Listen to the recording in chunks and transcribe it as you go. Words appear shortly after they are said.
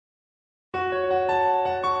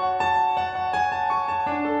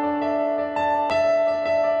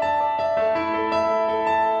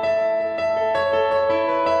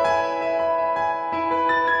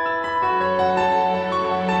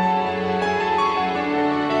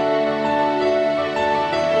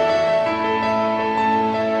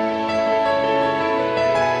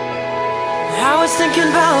was thinking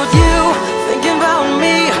about you, thinking about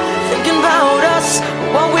me, thinking about us,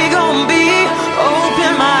 what we gon' be.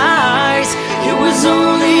 Open my eyes, it was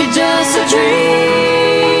only just a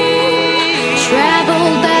dream. Travel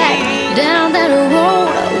back down that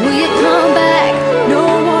road, will you come back? No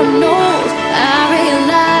one knows. I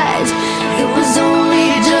realized it was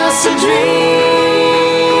only just a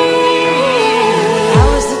dream. I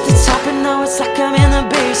was at the top and now it's like I'm in the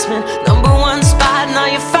basement. Number one spot, now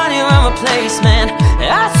you're finding a replacement.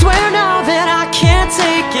 I swear now that I can't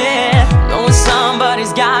take it, knowing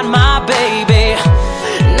somebody's got my baby.